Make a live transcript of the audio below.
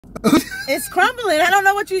It's crumbling. I don't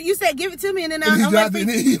know what you said. Give it to me, and then I'm waiting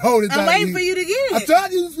for you to get it. I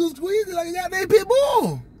tried you to squeeze it like a goddamn pit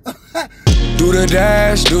bull. Do the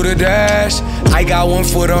dash. I got one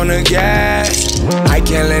foot on the gas. I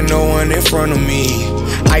can't let no one in front of me.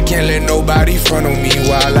 I can't let nobody front of me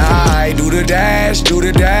while I do the dash.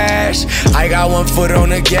 I got one foot on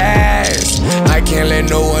the gas. I can't let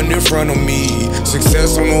no one in front of me.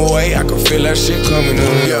 Success on the way, I can feel that shit coming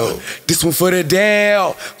on, yo. This one for the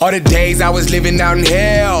Dale. All the days I was living out in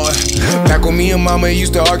hell. Back when me and mama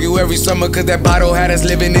used to argue every summer, cause that bottle had us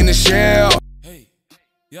living in the shell. Hey,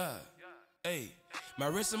 yeah, hey. My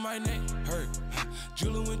wrist and my neck hurt.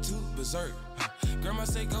 Julie went to berserk. Grandma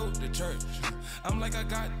say go to church. I'm like I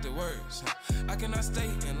got the words. I cannot stay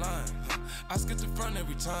in line. I skip the front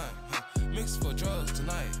every time. Mix for drugs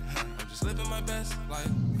tonight. I'm just living my best life.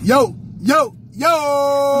 Yo. What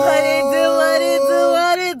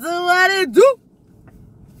it do?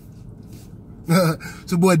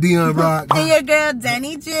 It's your boy Deon Rock. And your girl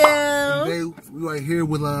DanieJu. Today we right here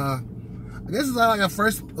with I guess it's like our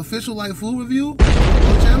first official like food review on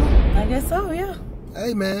the channel. I guess so, yeah.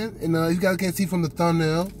 Hey man, and you guys can't see from the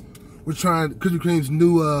thumbnail, we're trying Krispy Kreme's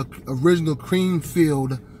new original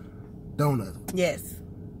cream-filled donut. Yes.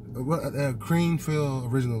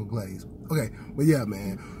 Cream-filled original glaze. Okay, but yeah,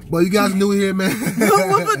 man. But you guys new here, man.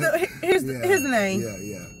 Here's the name.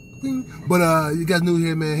 Yeah. But you guys new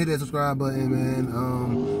here, man. Hit that subscribe button, man.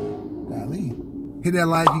 Hit that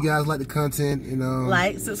like. You guys like the content, you know.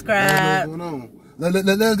 Like, subscribe. What's going on? Let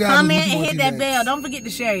guys comment and hit that bell. Don't forget to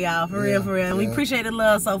share, y'all. For real. Yeah. We appreciate the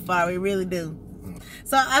love so far. We really do.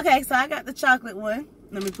 So I got the chocolate one.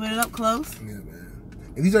 Let me put it up close. Yeah, man.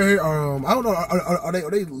 And these are here. I don't know. Are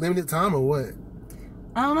they limited time or what?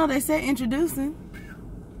 I don't know. They said introducing.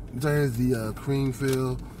 These are here's the cream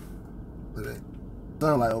fill. Look at that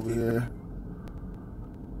sunlight over here.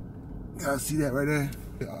 You guys see that right there?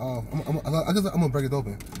 I guess I'm gonna break it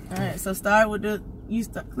open. All right. So start with the.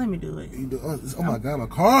 Let me do it. Oh my God, my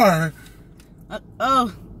car.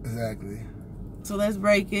 Oh. Exactly. So let's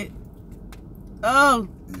break it. Oh.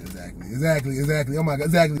 Exactly. Oh my God,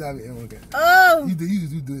 exactly. Okay. Oh. You do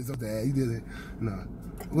it so bad. You did it. No.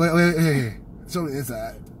 Wait. Hey. Show the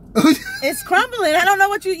inside. It's crumbling. I don't know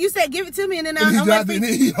what you said. Give it to me, and then I'm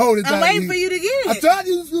waiting for you to get it. I tried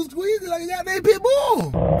you to squeeze it like a goddamn pit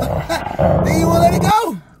bull. Then you won't let it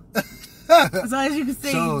go. So as you can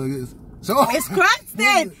see, it's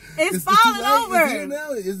crusted. It's falling over.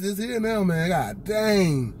 It's here now, man. God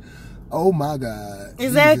dang. Oh my God.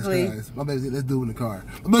 Exactly. My baby said, let's do it in the car.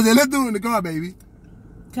 My baby said, let's do it in the car, baby.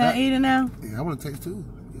 Can I eat it now? Yeah, I want to taste too.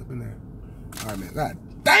 Get up in there. All right, man. God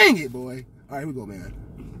dang it, boy. All right, here we go, man.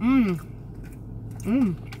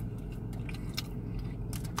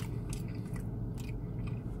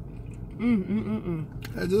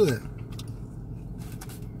 That's good.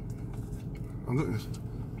 Oh goodness.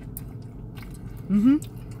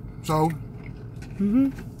 So.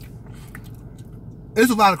 It's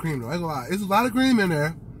a lot of cream though. It's a lot of cream in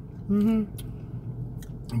there.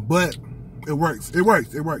 But it works. It works.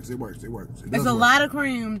 It's a lot of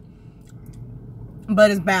cream, but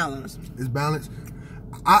it's balanced. It's balanced.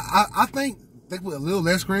 I think they put a little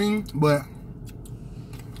less cream, but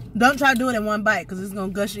don't try to do it in one bite because it's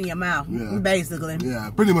gonna gush in your mouth. Yeah. Basically.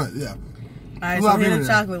 Yeah, pretty much. Yeah. All right, so here's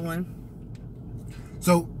the chocolate one.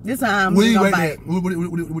 So this time what do you rate it? What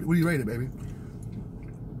do you rate it, baby?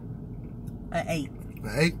 An 8.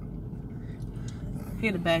 An 8.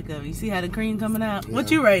 Here's the back of it. You see how the cream coming out? Yeah. What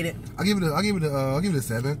you rate it? I'll give it a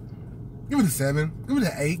 7. Give it a 7. Give it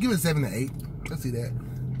an 8. Give it a 7 to 8. Let's see that.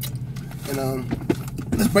 And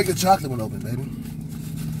let's break the chocolate one open, baby.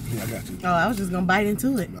 Yeah, I got you. Oh, I was just gonna bite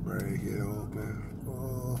into it. Break it open.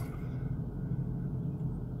 Oh.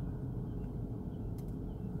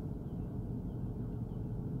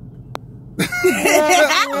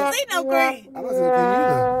 I don't see no cream. I don't see no cream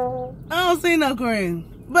either. I don't see no cream.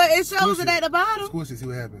 But it shows it at the bottom. Squish it, see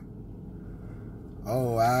what happens.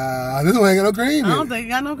 Oh, wow. This one ain't got no cream. I don't think it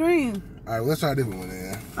got no cream. All right, well, let's try a different one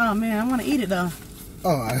then. Oh, man, I want to eat it, though.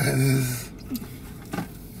 Oh,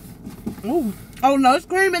 Ooh. Oh, no, it's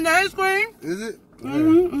cream in there. It's cream. Is it? Let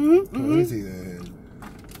me see that.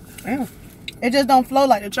 Yeah. It just don't flow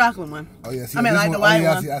like the chocolate one. Oh, yeah. See, I mean, like the white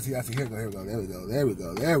one. I see. Here we go. There we go.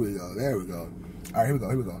 All right, here we go. All right, here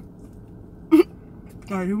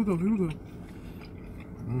we go.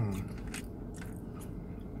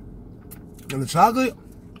 And the chocolate,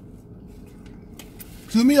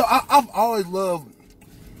 to me, I've always loved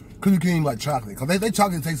Krispy Kreme like chocolate, because they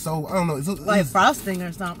chocolate tastes so, I don't know. It's like frosting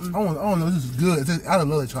or something. I don't know, this is good. I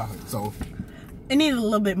love the chocolate, so. It needs a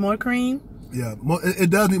little bit more cream. Yeah, it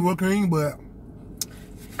does need more cream, but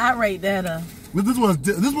I rate that But this one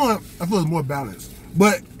I feel is more balanced,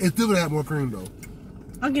 but it's still gonna have more cream though.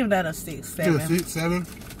 I'll give that a 6, 7. Give it a 6, 7.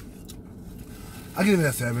 I give it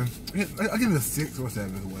a 7. I give it a 6 or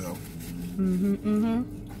 7 as well.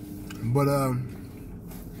 But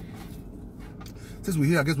since we're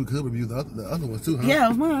here, I guess we could review the other ones too, huh?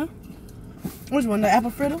 Yeah, which one? The apple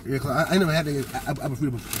fritter? Yeah, cause I never had the apple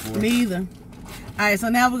fritter before. Me either. All right, so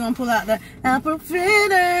now we're gonna pull out the apple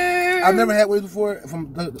fritter. I've never had one before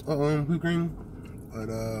from Krispy Kreme, but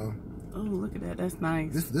oh, look at that. That's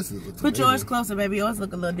nice. This is. Put yours closer, baby. Yours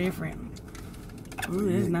look a little different.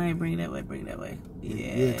 Ooh, that's nice. Bring it that way. Bring it that way.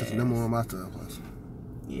 Yeah, cause number one on my stuff.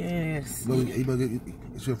 Yes. You better get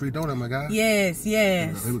your free donut, my guy. Yes,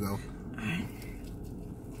 yes. Here we go.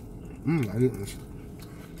 I get this.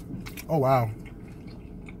 Oh wow.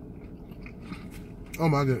 Oh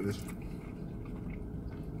my goodness.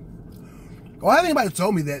 Oh, I think anybody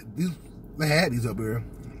told me that they had these up here.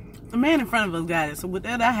 The man in front of us got it, so with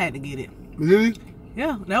that I had to get it. Really?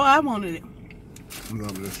 Yeah, no, I wanted it. I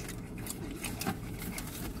love this.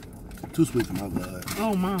 Too sweet for my blood.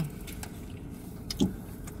 Oh my.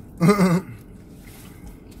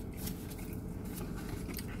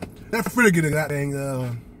 That fritter get a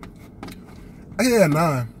goddamn I get a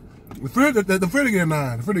 9. The fritter get a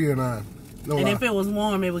 9. The fritter get a 9. No and lie. if it was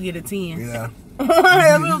warm, it would get a 10. Yeah. If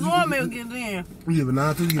it was warm, it would get a 10. You give a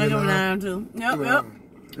 9 too? You give I a give a 9? 9 too. Yep.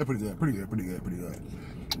 They're pretty good.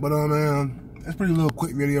 But man, that's pretty little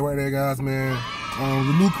quick video right there, guys, man.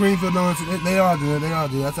 The new cream filled donuts, they are good.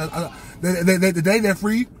 The day they're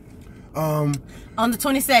free. On the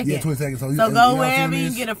 22nd. Yeah, 22nd. So go wherever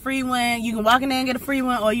you get a free one. You can walk in there and get a free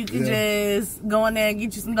one, or you can just go in there and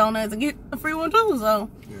get you some donuts and get a free one too. So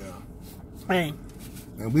hey.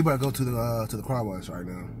 And we about to go to the car wash right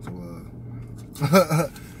now. So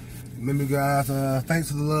remember, guys, thanks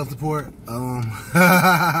for the love, support. I'll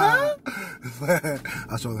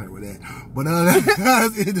show her with that. But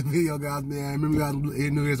that's the end of the video, guys, man. Remember, guys, if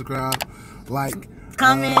you're new here, subscribe, like,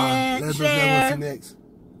 comment, let's share. what's next.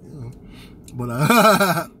 But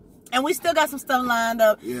and we still got some stuff lined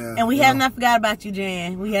up. Yeah. And we have not forgot about you,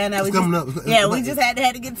 Jan. We have not. It's coming up. We just had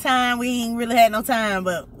to get time. We ain't really had no time,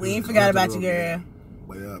 but we ain't forgot about you, girl.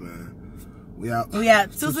 But yeah, man. We out.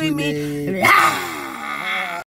 Too sweet me.